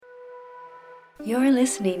You're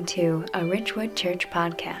listening to a Richwood Church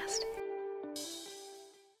podcast.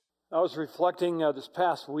 I was reflecting this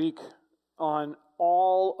past week on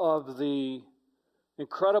all of the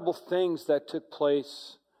incredible things that took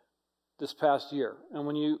place this past year. And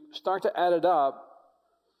when you start to add it up,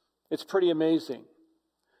 it's pretty amazing.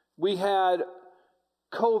 We had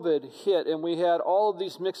COVID hit, and we had all of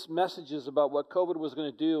these mixed messages about what COVID was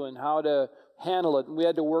going to do and how to handle it, and we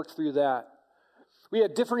had to work through that. We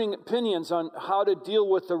had differing opinions on how to deal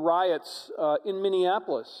with the riots in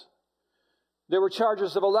Minneapolis. There were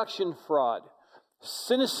charges of election fraud.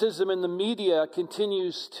 Cynicism in the media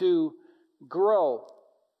continues to grow.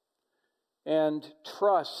 And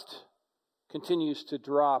trust continues to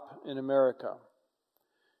drop in America.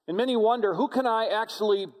 And many wonder, who can I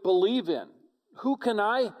actually believe in? Who can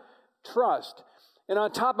I trust? And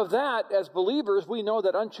on top of that, as believers, we know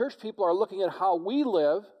that unchurched people are looking at how we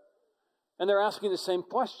live, and they're asking the same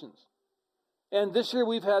questions. And this year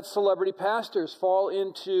we've had celebrity pastors fall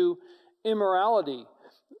into immorality.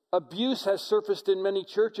 Abuse has surfaced in many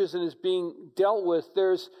churches and is being dealt with.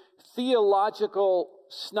 There's theological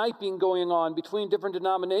sniping going on between different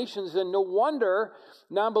denominations, and no wonder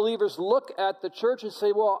non-believers look at the church and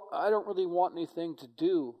say, well, I don't really want anything to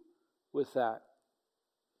do with that.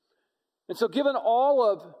 And so given all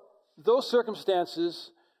of those circumstances,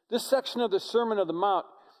 this section of the Sermon on the Mount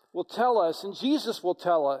will tell us, and Jesus will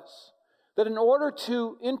tell us, that in order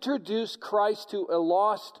to introduce Christ to a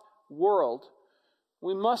lost world,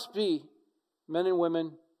 we must be men and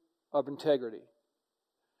women of integrity.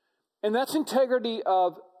 And that's integrity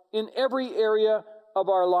in every area of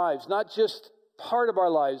our lives, not just part of our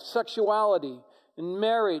lives, sexuality and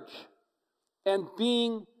marriage and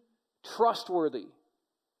being trustworthy.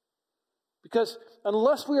 Because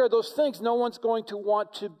unless we are those things, no one's going to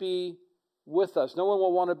want to be with us. No one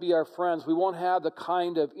will want to be our friends. We won't have the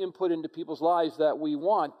kind of input into people's lives that we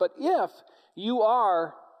want. But if you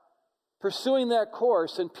are pursuing that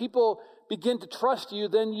course and people begin to trust you,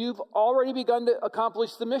 then you've already begun to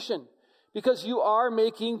accomplish the mission because you are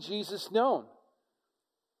making Jesus known.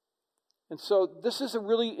 And so this is a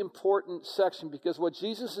really important section because what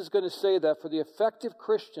Jesus is going to say that for the effective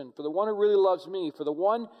Christian, for the one who really loves me, for the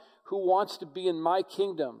one who wants to be in my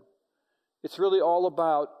kingdom, it's really all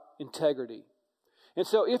about integrity. And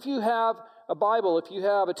so if you have a Bible, if you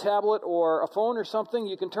have a tablet or a phone or something,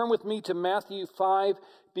 you can turn with me to Matthew 5,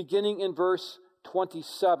 beginning in verse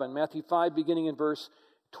 27. Matthew 5, beginning in verse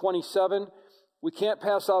 27. We can't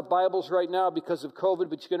pass out Bibles right now because of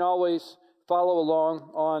COVID, but you can always follow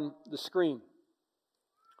along on the screen.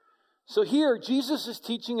 So here, Jesus is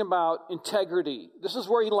teaching about integrity. This is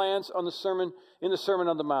where he lands on the sermon, in the Sermon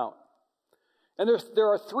on the Mount. And there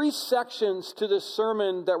are three sections to this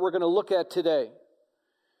sermon that we're going to look at today.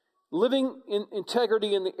 Living in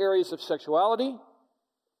integrity in the areas of sexuality,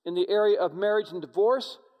 in the area of marriage and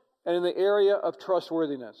divorce, and in the area of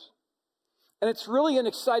trustworthiness. And it's really an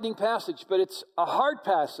exciting passage, but it's a hard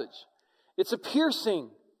passage. It's a piercing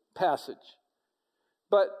passage.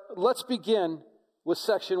 But let's begin with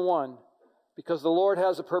section 1, because the Lord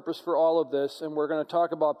has a purpose for all of this, and we're going to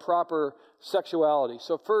talk about proper sexuality.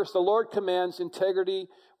 So first, the Lord commands integrity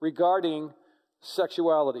regarding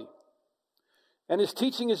sexuality. And his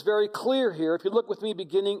teaching is very clear here. If you look with me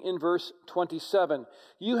beginning in verse 27.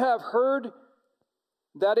 You have heard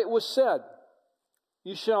that it was said,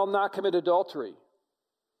 you shall not commit adultery.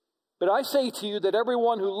 But I say to you that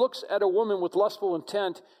everyone who looks at a woman with lustful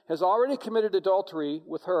intent has already committed adultery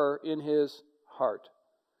with her in his heart.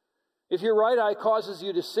 If your right eye causes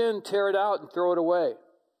you to sin, tear it out and throw it away.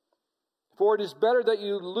 For it is better that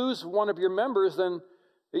you lose one of your members than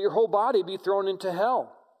that your whole body be thrown into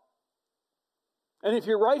hell. And if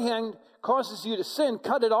your right hand causes you to sin,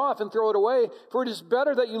 cut it off and throw it away. For it is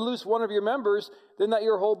better that you lose one of your members than that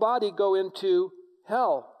your whole body go into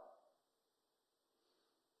hell.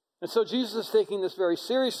 And so Jesus is taking this very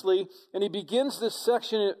seriously, and he begins this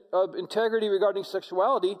section of integrity regarding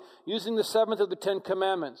sexuality using the seventh of the 10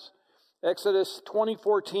 Commandments. Exodus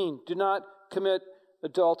 20:14, do not commit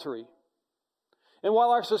adultery. And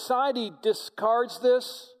while our society discards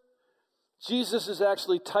this, Jesus is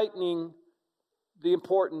actually tightening the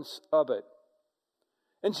importance of it.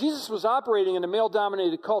 And Jesus was operating in a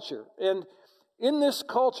male-dominated culture. And in this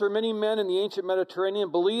culture, many men in the ancient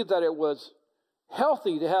Mediterranean believed that it was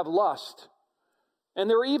healthy to have lust. And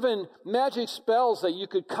there were even magic spells that you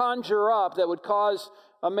could conjure up that would cause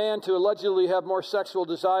a man to allegedly have more sexual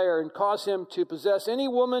desire and cause him to possess any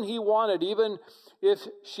woman he wanted, even if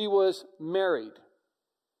she was married.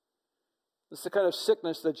 It's the kind of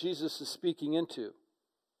sickness that Jesus is speaking into.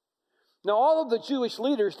 Now, all of the Jewish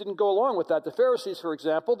leaders didn't go along with that. The Pharisees, for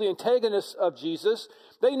example, the antagonists of Jesus,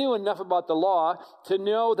 they knew enough about the law to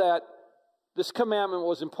know that this commandment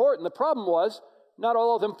was important. The problem was, not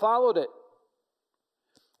all of them followed it.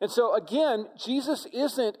 And so, again, Jesus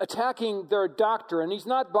isn't attacking their doctrine. He's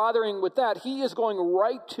not bothering with that. He is going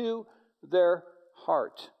right to their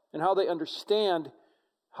heart and how they understand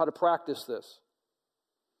how to practice this.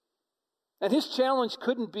 And his challenge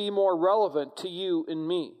couldn't be more relevant to you and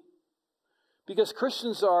me, because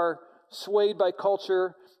Christians are swayed by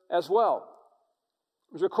culture as well.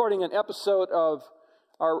 I was recording an episode of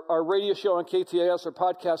our radio show on KTAS, our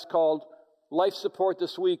podcast called Life Support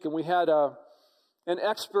this week, and we had an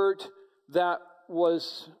expert that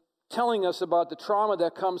was telling us about the trauma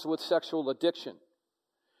that comes with sexual addiction.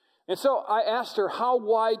 And so I asked her how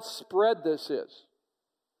widespread this is.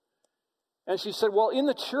 And she said, well, in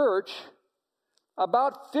the church,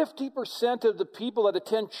 about 50% of the people that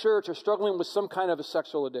attend church are struggling with some kind of a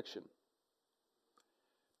sexual addiction.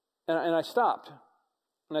 And I stopped.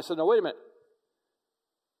 And I said, no, wait a minute.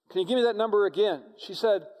 Can you give me that number again? She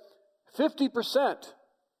said, 50%.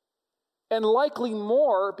 And likely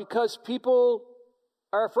more, because people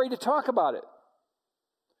are afraid to talk about it.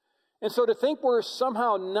 And so to think we're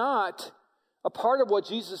somehow not a part of what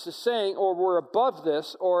Jesus is saying, or we're above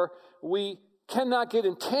this, or we cannot get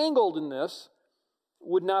entangled in this,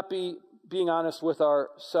 would not be being honest with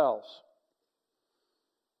ourselves.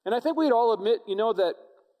 And I think we'd all admit, that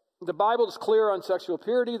the Bible is clear on sexual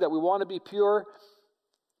purity, that we want to be pure,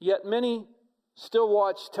 yet many still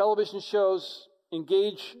watch television shows,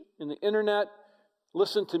 engage in the internet,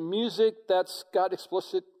 listen to music that's got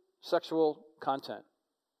explicit sexual content.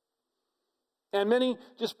 And many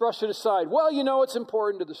just brush it aside. Well, it's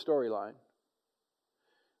important to the storyline.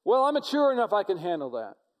 Well, I'm mature enough, I can handle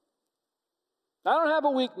that. I don't have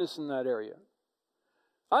a weakness in that area.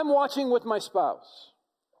 I'm watching with my spouse.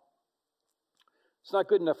 It's not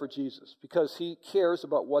good enough for Jesus, because he cares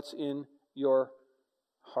about what's in your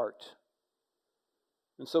heart.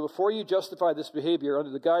 And so before you justify this behavior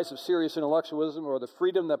under the guise of serious intellectualism or the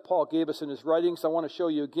freedom that Paul gave us in his writings, I want to show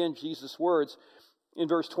you again Jesus' words in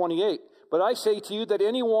verse 28. But I say to you that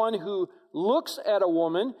anyone who looks at a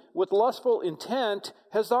woman with lustful intent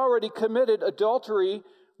has already committed adultery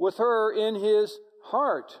with her in his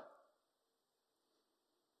heart.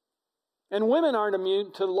 And women aren't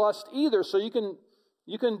immune to lust either, so you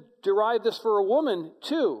can derive this for a woman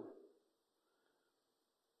too.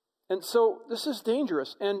 And so this is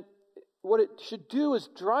dangerous. And what it should do is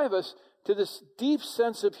drive us to this deep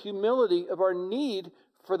sense of humility of our need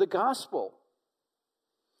for the gospel.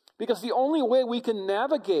 Because the only way we can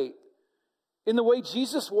navigate in the way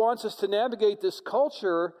Jesus wants us to navigate this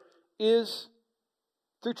culture is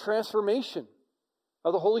through transformation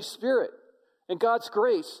of the Holy Spirit and God's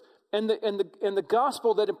grace and the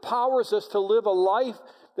gospel that empowers us to live a life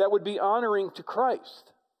that would be honoring to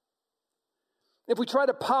Christ. If we try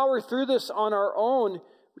to power through this on our own,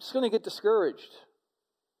 we're just going to get discouraged.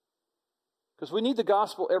 Because we need the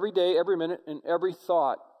gospel every day, every minute, and every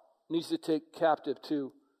thought needs to take captive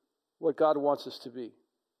to what God wants us to be.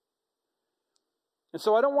 And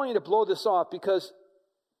so I don't want you to blow this off, because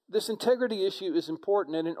this integrity issue is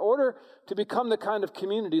important. And in order to become the kind of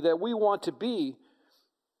community that we want to be,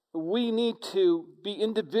 we need to be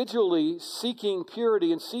individually seeking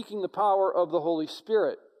purity and seeking the power of the Holy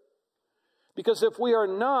Spirit. Because if we are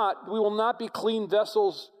not, we will not be clean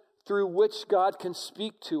vessels through which God can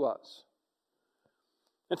speak to us.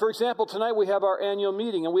 And for example, tonight we have our annual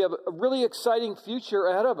meeting, and we have a really exciting future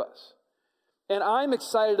ahead of us. And I'm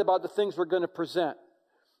excited about the things we're going to present.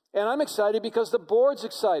 And I'm excited because the board's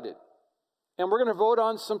excited. And we're going to vote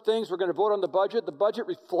on some things. We're going to vote on the budget. The budget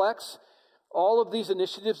reflects all of these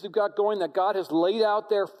initiatives we've got going that God has laid out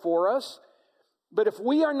there for us. But if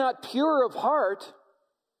we are not pure of heart,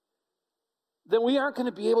 then we aren't going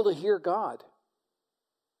to be able to hear God.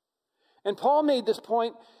 And Paul made this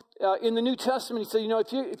point in the New Testament. He said,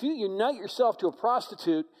 if you unite yourself to a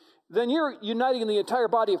prostitute, then you're uniting the entire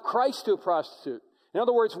body of Christ to a prostitute. In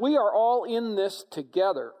other words, we are all in this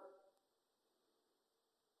together.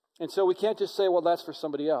 And so we can't just say, well, that's for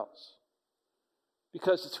somebody else.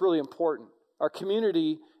 Because it's really important. Our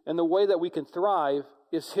community and the way that we can thrive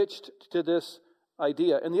is hitched to this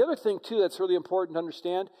idea. And the other thing, too, that's really important to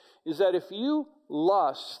understand is that if you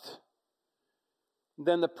lust,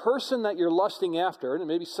 then the person that you're lusting after, and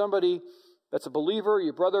maybe somebody that's a believer,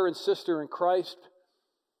 your brother and sister in Christ,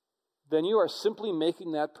 then you are simply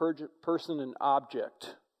making that person an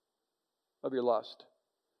object of your lust.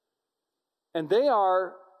 And they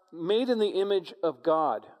are made in the image of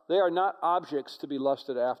God. They are not objects to be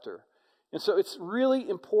lusted after. And so it's really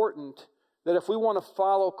important that if we want to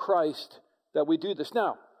follow Christ, that we do this.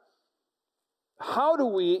 Now, how do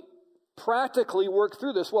we practically work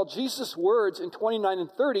through this? Well, Jesus' words in 29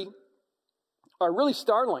 and 30 are really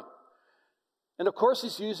startling. And of course,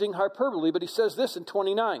 he's using hyperbole, but he says this in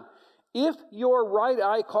 29. If your right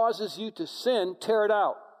eye causes you to sin, tear it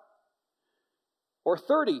out. Or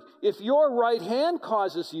 30, if your right hand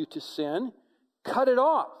causes you to sin, cut it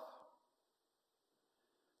off.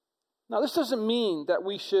 Now, this doesn't mean that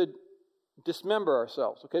we should dismember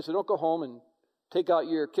ourselves, okay? So don't go home and take out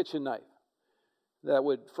your kitchen knife. That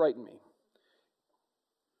would frighten me.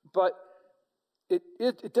 But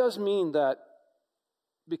it does mean that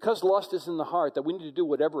because lust is in the heart, that we need to do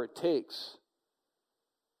whatever it takes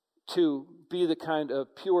to be the kind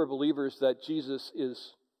of pure believers that Jesus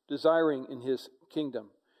is desiring in his kingdom.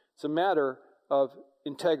 It's a matter of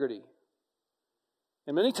integrity.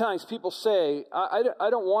 And many times people say, I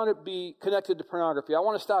don't want to be connected to pornography. I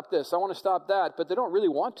want to stop this. I want to stop that. But they don't really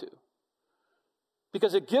want to.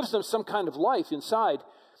 Because it gives them some kind of life inside.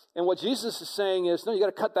 And what Jesus is saying is, no, you got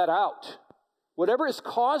to cut that out. Whatever is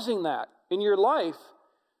causing that in your life,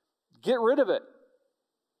 get rid of it.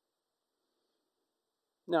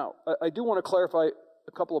 Now, I do want to clarify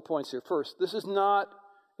a couple of points here. First, this is not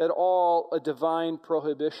at all a divine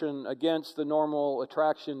prohibition against the normal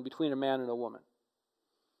attraction between a man and a woman.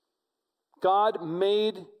 God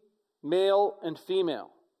made male and female.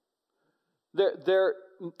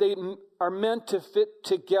 They are meant to fit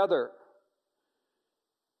together.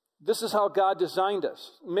 This is how God designed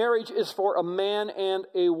us. Marriage is for a man and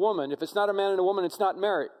a woman. If it's not a man and a woman, it's not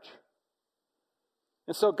marriage.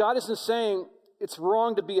 And so God isn't saying it's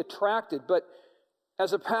wrong to be attracted, but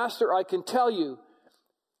as a pastor, I can tell you,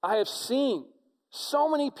 I have seen so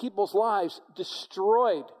many people's lives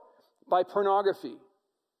destroyed by pornography,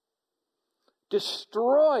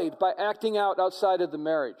 destroyed by acting out outside of the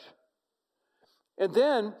marriage. And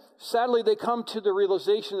then, sadly, they come to the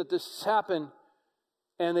realization that this has happened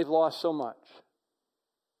and they've lost so much.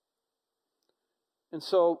 And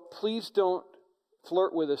so, please don't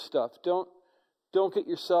flirt with this stuff. Don't get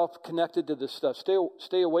yourself connected to this stuff.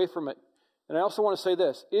 Stay away from it. And I also want to say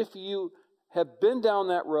this. If you have been down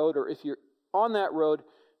that road, or if you're on that road,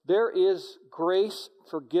 there is grace,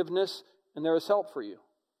 forgiveness, and there is help for you.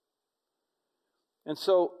 And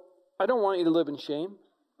so, I don't want you to live in shame.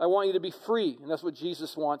 I want you to be free, and that's what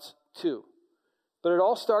Jesus wants too. But it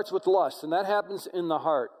all starts with lust, and that happens in the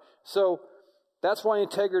heart. So, that's why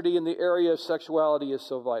integrity in the area of sexuality is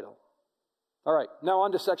so vital. All right, now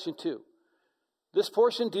on to section 2. This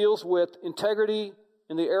portion deals with integrity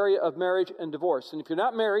in the area of marriage and divorce. And if you're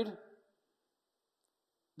not married,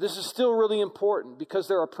 this is still really important because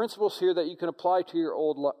there are principles here that you can apply to your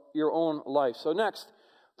own life. So next,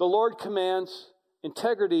 the Lord commands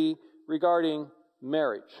integrity regarding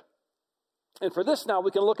marriage. And for this now,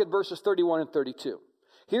 we can look at verses 31 and 32.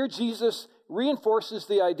 Here Jesus reinforces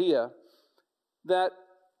the idea that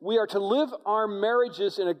we are to live our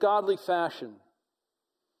marriages in a godly fashion.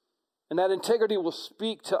 And that integrity will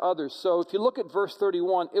speak to others. So if you look at verse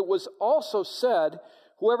 31, it was also said,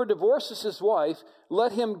 whoever divorces his wife,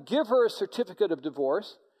 let him give her a certificate of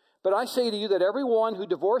divorce. But I say to you that everyone who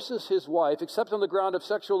divorces his wife, except on the ground of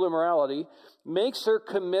sexual immorality, makes her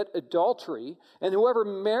commit adultery. And whoever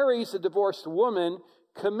marries a divorced woman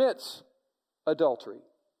commits adultery.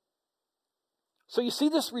 So you see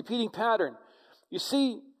this repeating pattern. You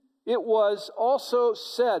see, it was also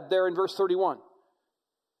said there in verse 31.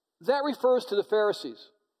 That refers to the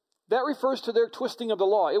Pharisees. That refers to their twisting of the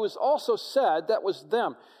law. It was also said, that was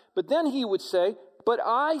them. But then he would say, but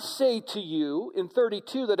I say to you in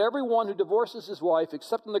 32 that everyone who divorces his wife,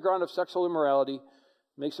 except on the ground of sexual immorality,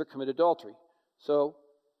 makes her commit adultery. So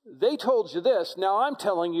they told you this. Now I'm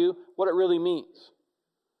telling you what it really means.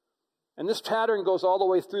 And this pattern goes all the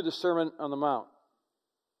way through the Sermon on the Mount.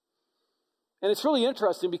 And it's really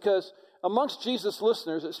interesting because amongst Jesus'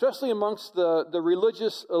 listeners, especially amongst the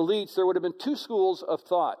religious elites, there would have been two schools of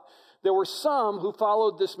thought. There were some who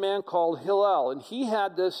followed this man called Hillel, and he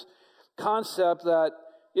had this concept that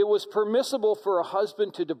it was permissible for a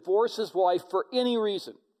husband to divorce his wife for any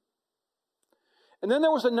reason. And then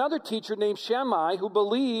there was another teacher named Shammai who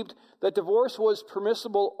believed that divorce was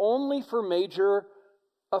permissible only for major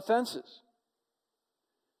offenses.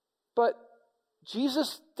 But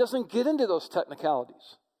Jesus doesn't get into those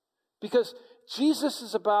technicalities because Jesus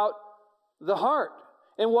is about the heart.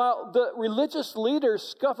 And while the religious leaders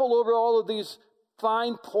scuffle over all of these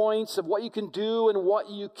fine points of what you can do and what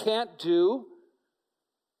you can't do,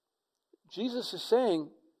 Jesus is saying,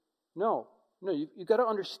 no, you've got to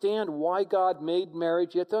understand why God made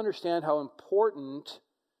marriage. You have to understand how important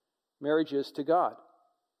marriage is to God.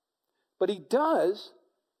 But he does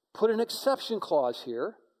put an exception clause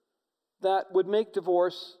here that would make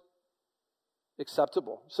divorce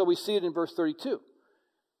acceptable. So we see it in verse 32.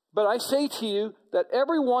 But I say to you that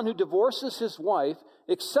everyone who divorces his wife,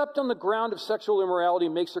 except on the ground of sexual immorality,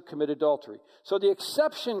 makes her commit adultery. So the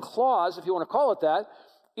exception clause, if you want to call it that,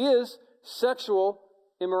 is sexual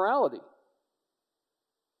immorality.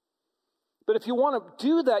 But if you want to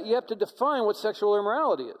do that, you have to define what sexual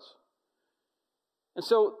immorality is. And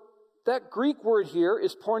so that Greek word here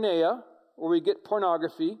is porneia, where we get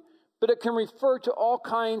pornography, but it can refer to all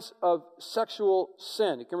kinds of sexual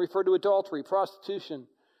sin. It can refer to adultery, prostitution,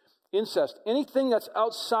 incest, anything that's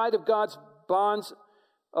outside of God's bonds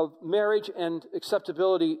of marriage and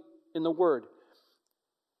acceptability in the word.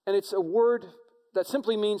 And it's a word that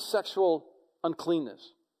simply means sexual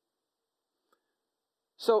uncleanness.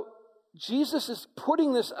 So Jesus is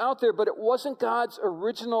putting this out there, but it wasn't God's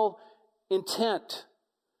original intent.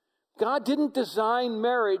 God didn't design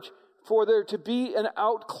marriage for there to be an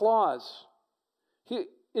out clause.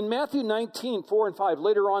 In Matthew 19, 4 and 5,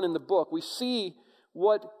 later on in the book, we see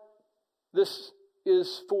what this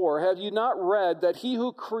is for. Have you not read that he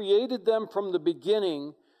who created them from the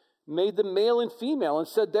beginning made them male and female, and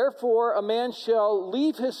said, therefore a man shall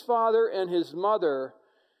leave his father and his mother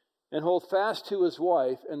and hold fast to his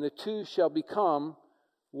wife, and the two shall become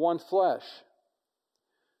one flesh.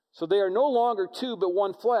 So they are no longer two, but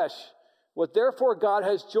one flesh. What therefore God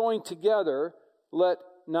has joined together, let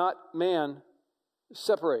not man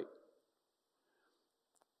separate.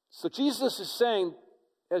 So Jesus is saying,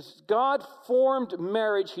 as God formed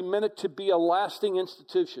marriage, he meant it to be a lasting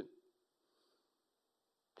institution.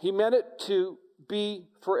 He meant it to be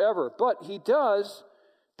forever. But he does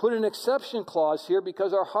put an exception clause here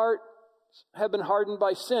because our hearts have been hardened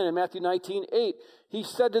by sin. In Matthew 19:8, he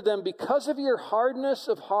said to them, because of your hardness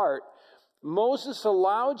of heart, Moses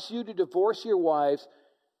allowed you to divorce your wives,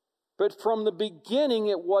 but from the beginning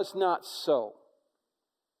it was not so.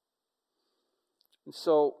 And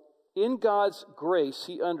so, in God's grace,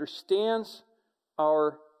 he understands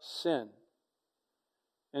our sin.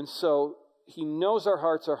 And so, he knows our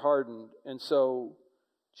hearts are hardened. And so,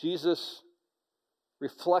 Jesus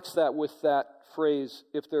reflects that with that phrase,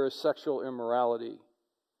 if there is sexual immorality.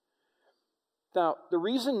 Now, the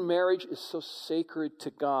reason marriage is so sacred to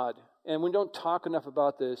God, and we don't talk enough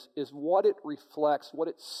about this, is what it reflects, what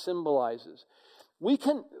it symbolizes. We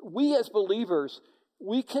as believers,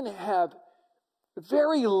 we can have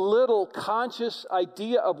very little conscious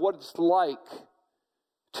idea of what it's like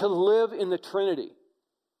to live in the Trinity,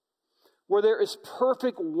 where there is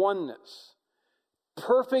perfect oneness,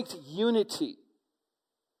 perfect unity.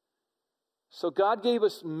 So God gave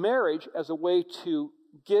us marriage as a way to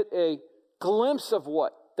get a glimpse of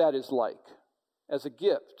what that is like, as a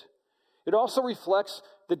gift. It also reflects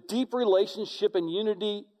the deep relationship and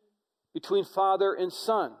unity between Father and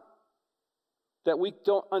Son that we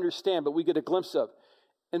don't understand, but we get a glimpse of.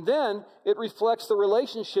 And then it reflects the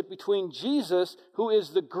relationship between Jesus, who is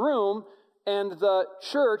the groom, and the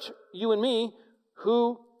church, you and me,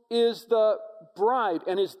 who is the bride,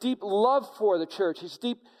 and his deep love for the church,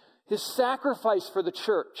 his sacrifice for the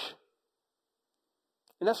church.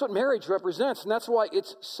 And that's what marriage represents, and that's why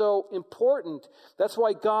it's so important. That's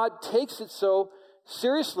why God takes it so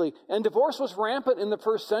seriously. And divorce was rampant in the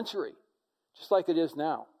first century, just like it is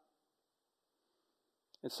now.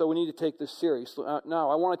 And so we need to take this seriously.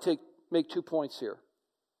 Now, I want to make 2 points here.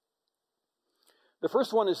 The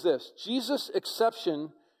first one is this: Jesus'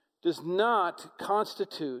 exception does not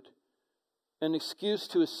constitute an excuse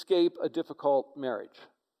to escape a difficult marriage.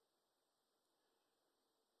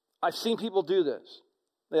 I've seen people do this.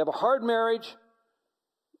 They have a hard marriage,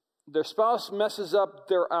 their spouse messes up,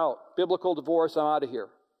 they're out. Biblical divorce, I'm out of here.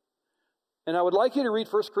 And I would like you to read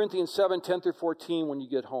 1 Corinthians 7, 10 through 14 when you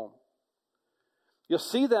get home. You'll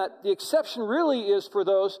see that the exception really is for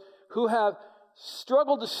those who have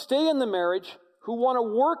struggled to stay in the marriage, who want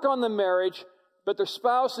to work on the marriage, but their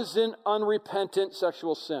spouse is in unrepentant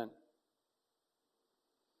sexual sin.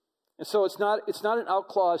 And so it's not an out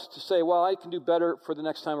clause to say, well, I can do better for the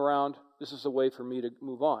next time around. This is a way for me to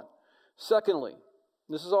move on. Secondly,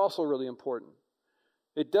 this is also really important.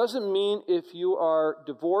 It doesn't mean if you are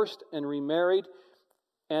divorced and remarried,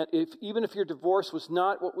 and even if your divorce was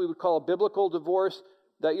not what we would call a biblical divorce,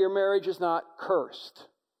 that your marriage is not cursed.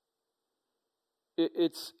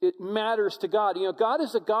 It matters to God. You know, God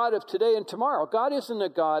is a God of today and tomorrow. God isn't a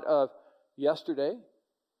God of yesterday.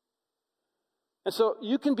 And so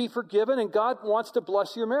you can be forgiven, and God wants to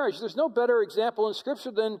bless your marriage. There's no better example in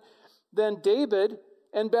Scripture than David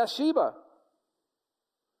and Bathsheba.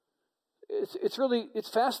 It's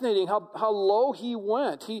fascinating how low he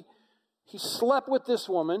went. He slept with this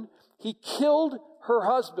woman. He killed her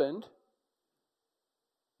husband.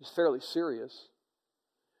 It's fairly serious.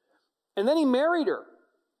 And then he married her.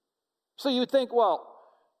 So you would think, well,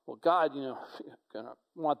 God, going to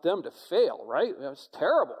want them to fail, right? That's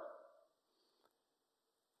terrible.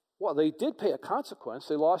 Well, they did pay a consequence.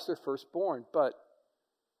 They lost their firstborn. But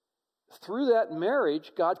through that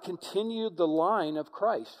marriage, God continued the line of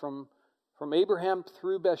Christ from Abraham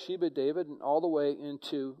through Bathsheba, David, and all the way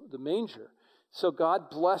into the manger. So God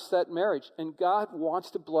blessed that marriage, and God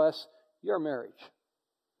wants to bless your marriage.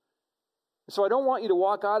 So I don't want you to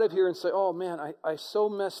walk out of here and say, oh man, I so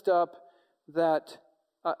messed up that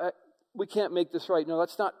we can't make this right. No,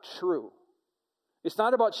 that's not true. It's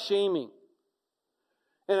not about shaming.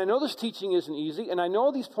 And I know this teaching isn't easy, and I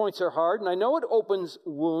know these points are hard, and I know it opens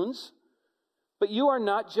wounds, but you are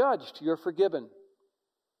not judged. You're forgiven.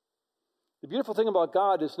 The beautiful thing about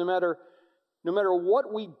God is no matter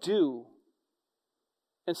what we do,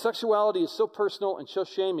 and sexuality is so personal and so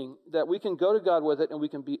shaming that we can go to God with it and we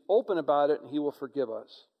can be open about it and He will forgive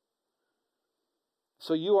us.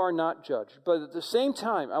 So you are not judged. But at the same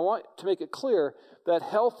time, I want to make it clear that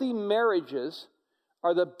healthy marriages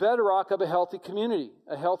are the bedrock of a healthy community,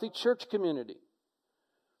 a healthy church community.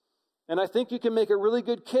 And I think you can make a really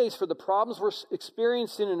good case for the problems we're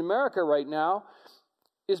experiencing in America right now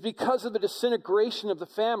is because of the disintegration of the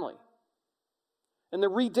family and the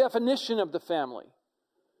redefinition of the family.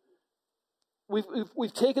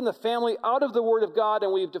 We've taken the family out of the Word of God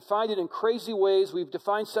and we've defined it in crazy ways. We've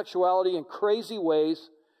defined sexuality in crazy ways.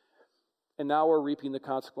 And now we're reaping the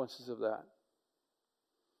consequences of that.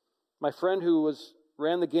 My friend who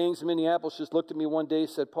ran the gangs in Minneapolis just looked at me one day and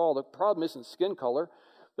said, Paul, the problem isn't skin color.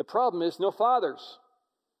 The problem is no fathers.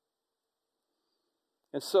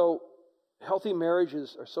 And so healthy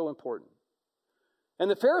marriages are so important. And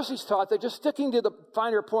the Pharisees taught that just sticking to the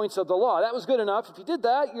finer points of the law, that was good enough. If you did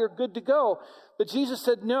that, you're good to go. But Jesus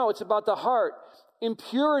said, no, it's about the heart.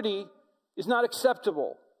 Impurity is not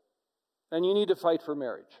acceptable. And you need to fight for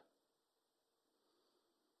marriage.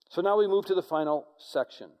 So now we move to the final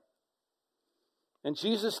section. And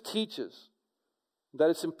Jesus teaches that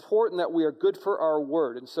it's important that we are good for our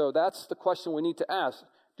word. And so that's the question we need to ask.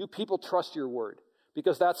 Do people trust your word?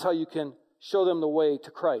 Because that's how you can show them the way to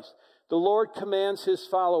Christ. The Lord commands His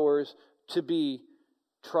followers to be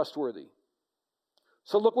trustworthy.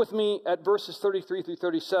 So look with me at verses 33 through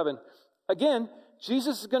 37. Again,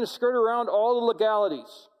 Jesus is going to skirt around all the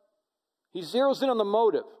legalities. He zeroes in on the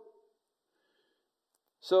motive.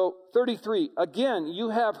 So 33, again, you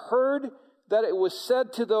have heard that it was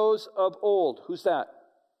said to those of old. Who's that?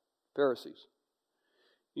 Pharisees.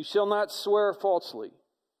 You shall not swear falsely,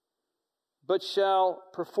 but shall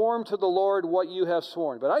perform to the Lord what you have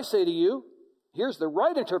sworn. But I say to you, here's the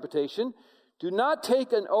right interpretation, do not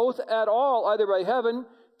take an oath at all, either by heaven,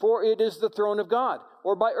 for it is the throne of God,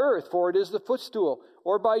 or by earth, for it is the footstool,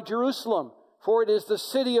 or by Jerusalem, for it is the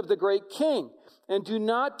city of the great king. And do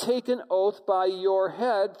not take an oath by your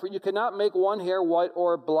head, for you cannot make one hair white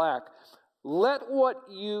or black. Let what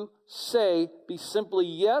you say be simply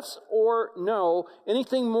yes or no.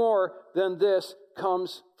 Anything more than this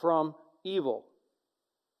comes from evil.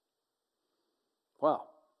 Wow,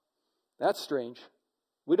 that's strange.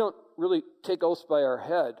 We don't really take oaths by our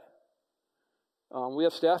head. We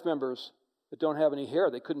have staff members that don't have any hair.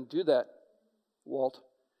 They couldn't do that, Walt.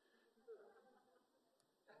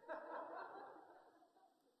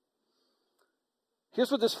 Here's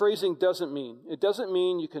what this phrasing doesn't mean. It doesn't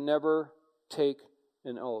mean you can never take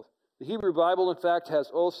an oath. The Hebrew Bible, in fact, has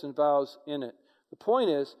oaths and vows in it. The point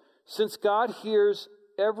is, since God hears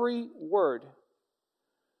every word,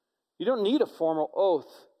 you don't need a formal oath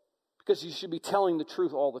because you should be telling the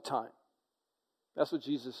truth all the time. That's what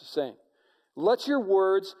Jesus is saying. Let your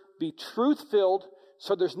words be truth-filled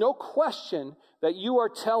so there's no question that you are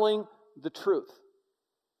telling the truth.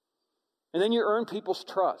 And then you earn people's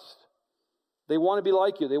trust. They want to be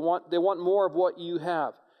like you. They want more of what you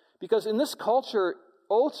have. Because in this culture,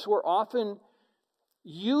 oaths were often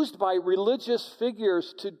used by religious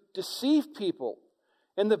figures to deceive people.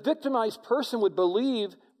 And the victimized person would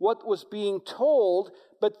believe what was being told,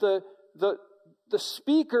 but the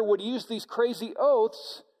speaker would use these crazy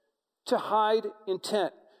oaths to hide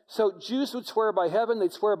intent. So Jews would swear by heaven,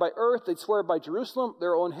 they'd swear by earth, they'd swear by Jerusalem,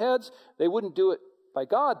 their own heads. They wouldn't do it by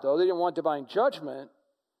God, though. They didn't want divine judgment.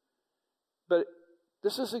 But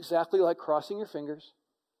this is exactly like crossing your fingers,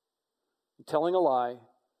 and telling a lie,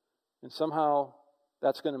 and somehow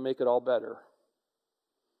that's going to make it all better.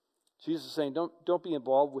 Jesus is saying, don't be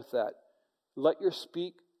involved with that. Let your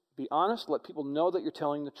speak be honest. Let people know that you're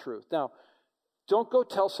telling the truth. Now, don't go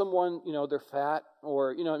tell someone, they're fat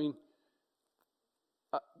or,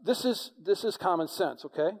 This is common sense,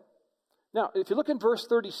 okay? Now, if you look in verse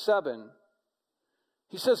 37,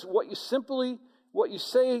 he says, what you say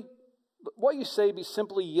be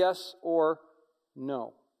simply yes or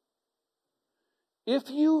no. If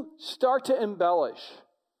you start to embellish,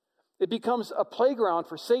 it becomes a playground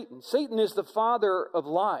for Satan. Satan is the father of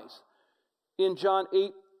lies in John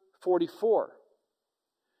 8:44.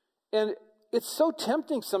 And it's so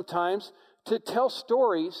tempting sometimes to tell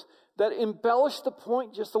stories that embellish the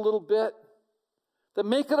point just a little bit, that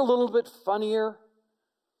make it a little bit funnier,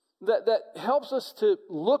 that helps us to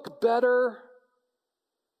look better.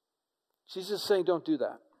 Jesus is saying, don't do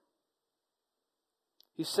that.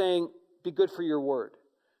 He's saying, be good for your word.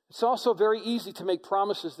 It's also very easy to make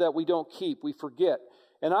promises that we don't keep. We forget.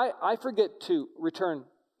 And I forget to return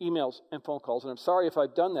emails and phone calls, and I'm sorry if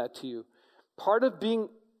I've done that to you. Part of being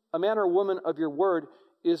a man or woman of your word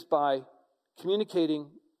is by communicating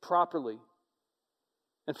properly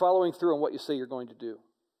and following through on what you say you're going to do.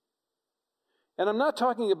 And I'm not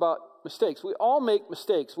talking about mistakes. We all make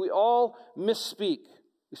mistakes. We all misspeak.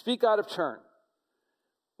 We speak out of turn.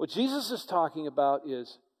 What Jesus is talking about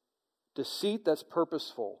is deceit that's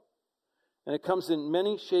purposeful. And it comes in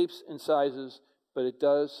many shapes and sizes, but it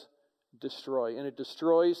does destroy. And it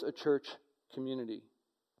destroys a church community.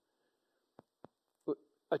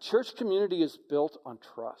 A church community is built on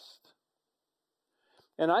trust.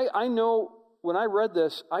 And I know when I read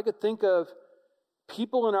this, I could think of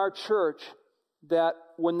people in our church that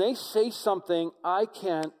when they say something, I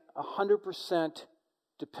can 100%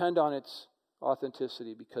 depend on its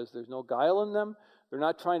authenticity because there's no guile in them. They're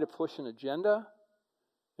not trying to push an agenda.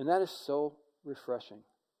 And that is so refreshing.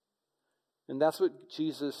 And that's what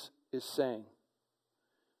Jesus is saying.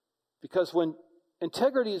 Because when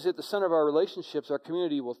integrity is at the center of our relationships, our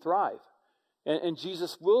community will thrive. And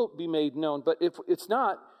Jesus will be made known. But if it's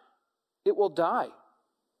not, it will die.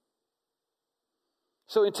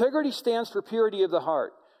 So integrity stands for purity of the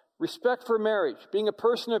heart, respect for marriage, being a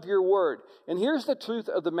person of your word. And here's the truth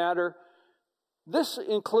of the matter. This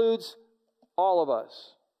includes all of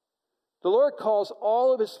us. The Lord calls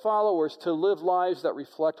all of his followers to live lives that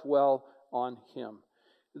reflect well on him.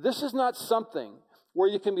 This is not something where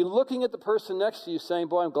you can be looking at the person next to you saying,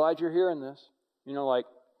 boy, I'm glad you're hearing this.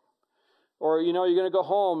 Or, you're going to go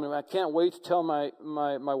home and I can't wait to tell my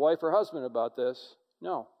wife or husband about this.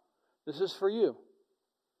 No, this is for you.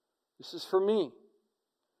 This is for me.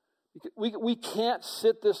 We can't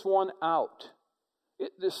sit this one out.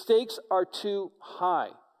 The stakes are too high.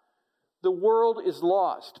 The world is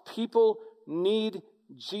lost. People need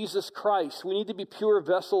Jesus Christ. We need to be pure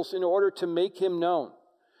vessels in order to make him known.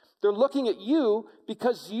 They're looking at you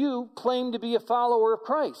because you claim to be a follower of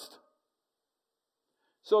Christ.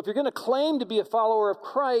 So if you're going to claim to be a follower of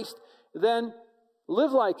Christ, then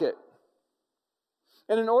live like it.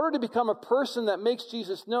 And in order to become a person that makes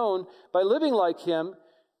Jesus known by living like him,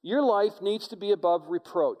 your life needs to be above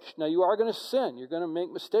reproach. Now, you are going to sin. You're going to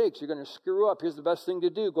make mistakes. You're going to screw up. Here's the best thing to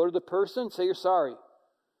do. Go to the person, say you're sorry,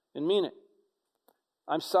 and mean it.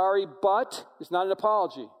 I'm sorry, but it's not an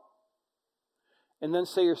apology. And then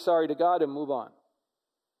say you're sorry to God and move on.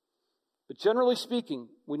 But generally speaking,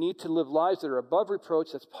 we need to live lives that are above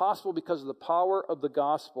reproach. That's possible because of the power of the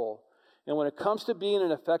gospel. And when it comes to being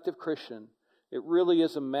an effective Christian, it really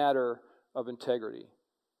is a matter of integrity.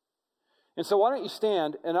 And so why don't you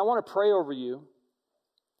stand, and I want to pray over you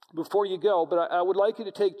before you go, but I would like you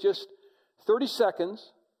to take just 30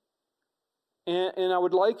 seconds, and I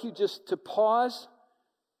would like you just to pause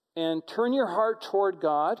and turn your heart toward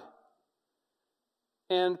God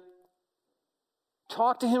and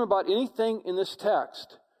talk to him about anything in this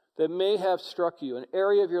text that may have struck you, an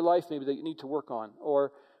area of your life maybe that you need to work on,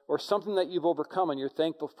 or something that you've overcome and you're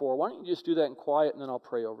thankful for. Why don't you just do that in quiet, and then I'll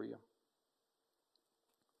pray over you.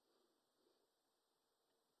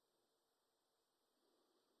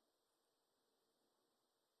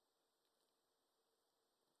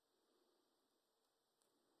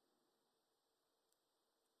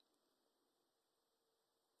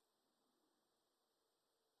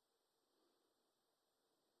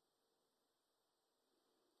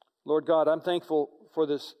 Lord God, I'm thankful for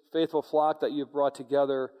this faithful flock that you've brought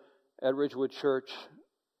together at Ridgewood Church.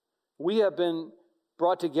 We have been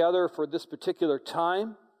brought together for this particular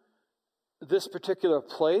time, this particular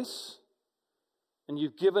place, and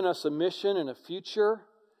you've given us a mission and a future.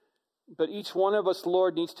 But each one of us,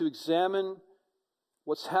 Lord, needs to examine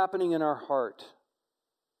what's happening in our heart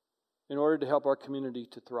in order to help our community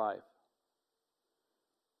to thrive.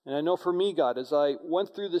 And I know for me, God, as I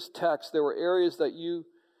went through this text, there were areas that you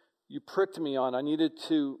pricked me on. I needed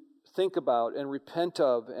to think about and repent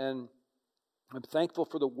of and I'm thankful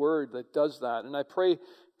for the word that does that. And I pray,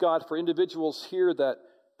 God, for individuals here that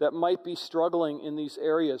might be struggling in these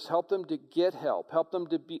areas. Help them to get help. Help them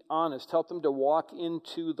to be honest. Help them to walk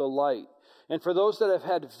into the light. And for those that have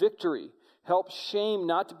had victory, help shame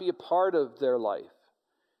not to be a part of their life.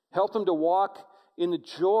 Help them to walk in the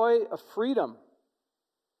joy of freedom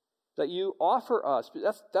that you offer us.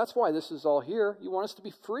 That's why this is all here. You want us to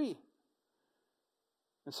be free.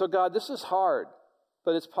 And so, God, this is hard,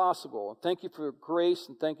 but it's possible. And thank you for your grace,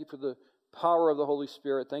 and thank you for the power of the Holy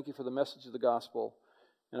Spirit. Thank you for the message of the gospel.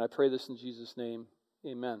 And I pray this in Jesus' name.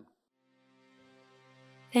 Amen.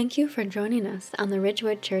 Thank you for joining us on the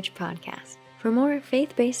Ridgewood Church podcast. For more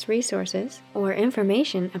faith-based resources or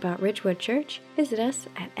information about Ridgewood Church, visit us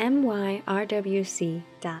at myrwc.org.